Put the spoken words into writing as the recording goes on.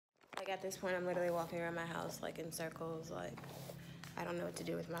at this point, I'm literally walking around my house like in circles. Like, I don't know what to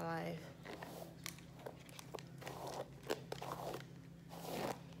do with my life.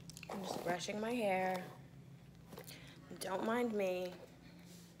 I'm just brushing my hair. Don't mind me.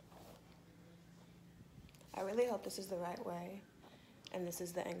 I really hope this is the right way and this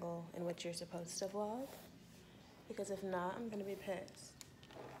is the angle in which you're supposed to vlog, because if not, I'm gonna be pissed.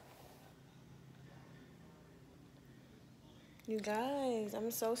 You guys,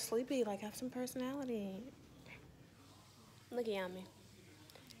 I'm so sleepy. Like, have some personality. Look at Yami.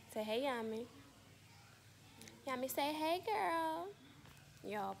 Say hey, Yami. Yami, say hey, girl.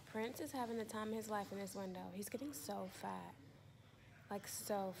 Y'all, Prince is having the time of his life in this window. He's getting so fat. Like,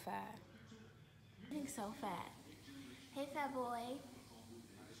 so fat. Getting so fat. Hey, fat boy.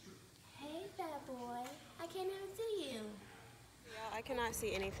 Hey, fat boy. I can't even see you. Y'all, I cannot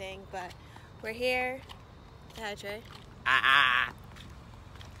see anything, but we're here. Hi, Trey.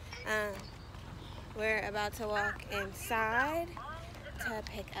 We're about to walk inside to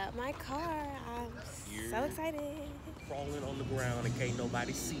pick up my car. I'm so excited. Crawling on the ground and can't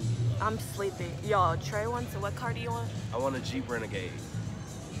nobody see me. I'm sleepy. Y'all, Trey wants, what car do you want? I want a Jeep Renegade.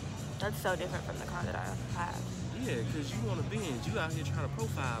 That's so different from the car that I have. Yeah, because you want a Benz. You out here trying to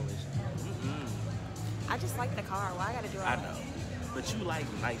profile us. I just like the car. Why I gotta do all I that? know. But you like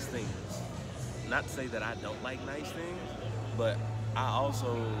nice things. Not to say that I don't like nice things, but I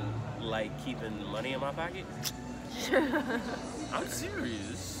also like keeping money in my pocket. I'm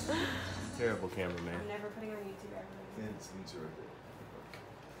serious. Terrible cameraman. I'm never putting on YouTube ever. It's right there.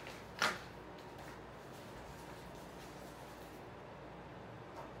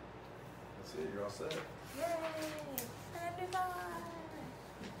 That's it, you're all set. Yay! Everybody!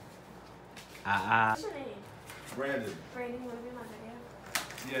 Brandon. Brandon, you wanna be my video?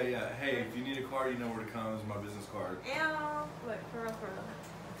 Yeah. Hey, if you need a card, you know where to come. It's my business card. Ew. Look, for real.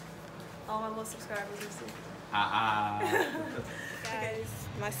 All my little subscribers, you see. Guys,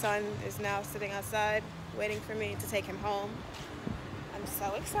 my son is now sitting outside waiting for me to take him home. I'm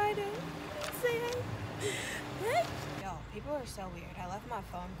so excited. Yo, people are so weird. I left my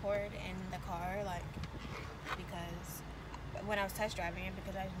phone cord in the car, like, because when I was test driving it,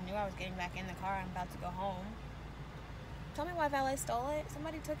 because I knew I was getting back in the car. I'm about to go home. Tell me why valet stole it.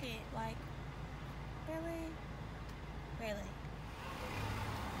 Somebody took it. Like, really?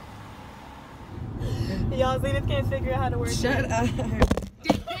 Y'all, Zenith can't figure out how to work it. Shut up.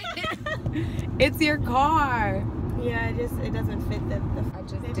 It's your car. Yeah, it doesn't fit the I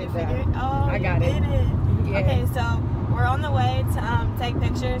just did did you that. figure it? Oh, I got it. Did it. Yeah. Okay, so we're on the way to take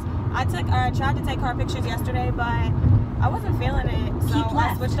pictures. I tried to take car pictures yesterday, but I wasn't feeling it. So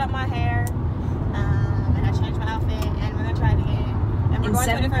I switched up my hair, and I changed my outfit, and we're gonna try it again. And we're going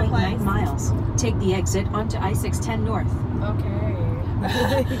to a different place. 7.9 miles. Take the exit onto I-610 North. Okay.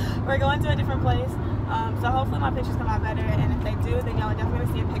 We're going to a different place. So hopefully my pictures come out better, and if they do, then y'all are definitely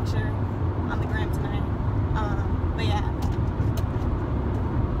gonna see a picture on the gram tonight. But yeah.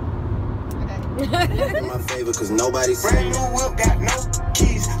 In my favor, cause nobody's brand new whip, got no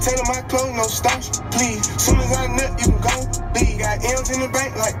keys. Tell them my clothes, no stops, please. Soon as I nut, you can go leave. Got M's in the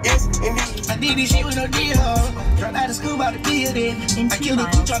bank, like yes, indeed. I did this shit with no deal. Dropped out of school about the building. I killed a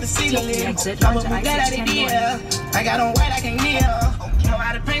bitch on the ceiling. I'm a move that out of deal. I got on white, I can't kneel.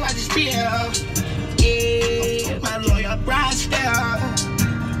 Nobody pay, I just feel. Yeah, my lawyer, bride style.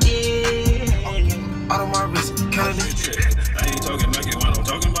 Yeah, out of my wrist, kind of. I ain't talking naked when I'm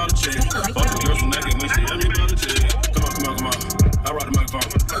talking about a chick. Fuck the girl from naked when she asked me about a chick. Come on. I rock the microphone.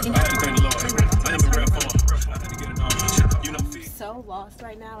 I had to thank the Lord. I ain't been rap for. I had to get it on. You know, so lost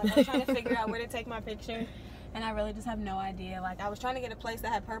right now. Like, I'm trying to figure out where to take my picture, and I really just have no idea. Like, I was trying to get a place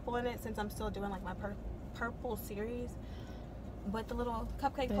that had purple in it, since I'm still doing like my purple series. But the little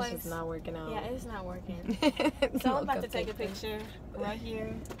cupcake place, It's not working out. Yeah, it's not working. So I'm about to take a picture right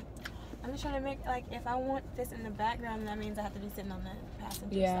here. I'm just trying to make, like, if I want this in the background, that means I have to be sitting on the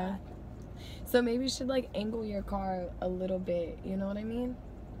passenger side. So maybe you should like angle your car a little bit. You know what I mean?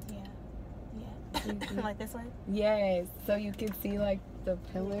 Yeah. Like this way? Yes. So you can see like the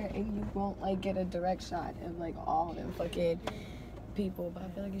pillar, and you won't like get a direct shot of like all them fucking people. But I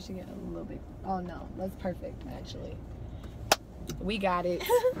feel like you should get a little bit. Oh no, that's perfect actually. We got it.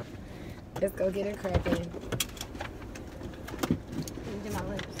 Let's go get it cracking. Do my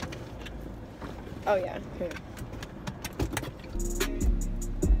lips. Oh yeah. Here.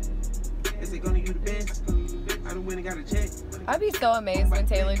 Is it gonna you the best? I done went and got a check. I'd be so amazed when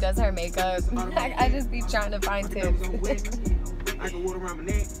Taylor does her makeup. I just be trying to find tips. I can water around my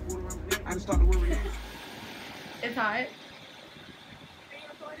neck. I can start to worry. It's hot.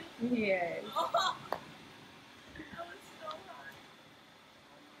 Yes.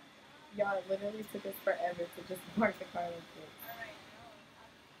 Y'all, it literally took us forever to just park the car like this.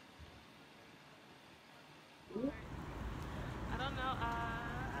 I don't know.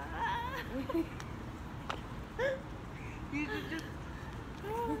 You should just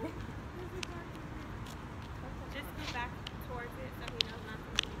go back towards it so he knows not to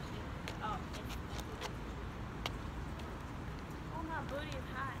move shit. Oh, oh, my booty is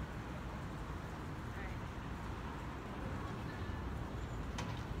hot. Alright.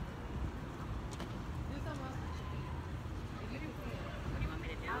 Do something else. What do you want me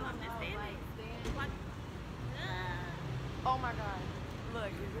to do? I'm just standing. Oh my god.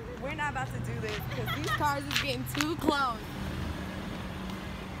 Look, we're not about to do this because these cars is getting too close.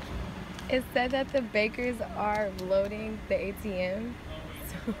 It said that the bakers are loading the ATM.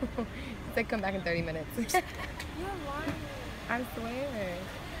 So it said come back in 30 minutes. You're lying. I swear.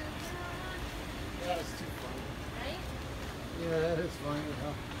 That's too funny. Right? Yeah, that is funny.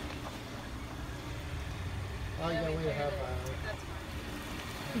 Huh? Oh, yeah, wait a half hour. That's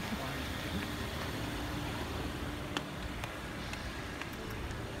fine.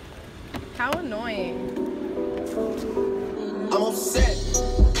 How annoying. I'm upset.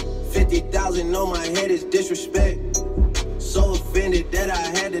 50,000 on my head is disrespect. So offended that I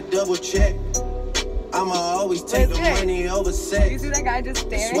had to double check. I'ma always take the money over sex. You see that guy just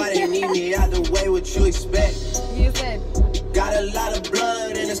staring? That's why they need me out the way, what you expect. You said. Got a lot of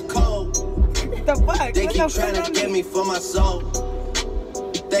blood and it's cold. The fuck? They keep trying to get me for my soul.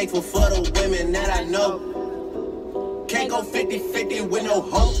 Thankful for the women that I know. Can't go 50-50 with no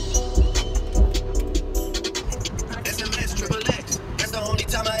hope. SMS, triple X. That's the only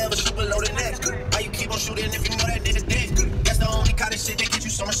time I ever shoot below the next. Why you keep on shooting if you know that nigga dead? That's the only kind of shit that gets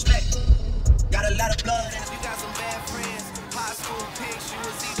you so much slack. Got a lot of blood and you got some bad friends. High school pics, you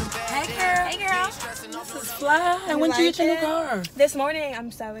was even bad. Hey girl. Hey girl. This is fly. And when did you get your new car? This morning.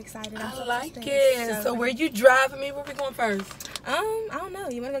 I'm so excited. I'm so like excited. it. So where you driving me? Where we going first? I don't know.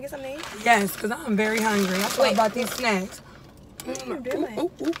 You want to go get something to eat? Yes, because I'm very hungry. I thought about these snacks. What are you doing?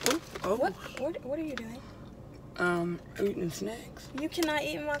 Oh. What are you doing? Eating snacks. You cannot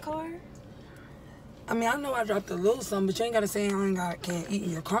eat in my car? I mean, I know I dropped a little something, but you ain't got to say can't eat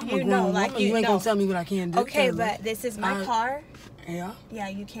in your car. You know, like you ain't going to tell me what I can't do. Okay, but this is my car. Yeah? Yeah,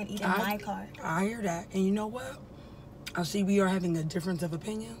 you can't eat in my car. I hear that. And you know what? I see we are having a difference of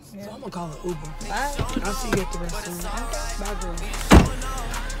opinions, so I'm going to call it Uber. Bye. I'll see you at the restaurant. Bye, girl.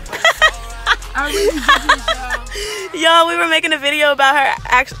 I really did. Yo, we were making a video about her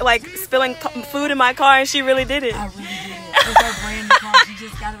like spilling food in my car, and she really did it. I really did it. It's her brand new car. She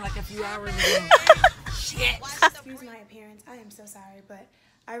just got it like a few hours ago. Shit. Excuse my appearance. I am so sorry, but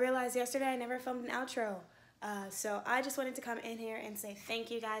I realized yesterday I never filmed an outro. So I just wanted to come in here and say thank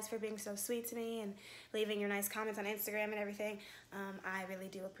you guys for being so sweet to me and leaving your nice comments on Instagram and everything. I really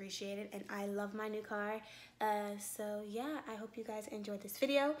do appreciate it, and I love my new car. So yeah, I hope you guys enjoyed this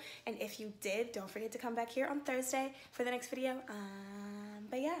video, and if you did, don't forget to come back here on Thursday for the next video.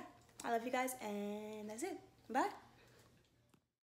 But yeah, I love you guys, and that's it. Bye.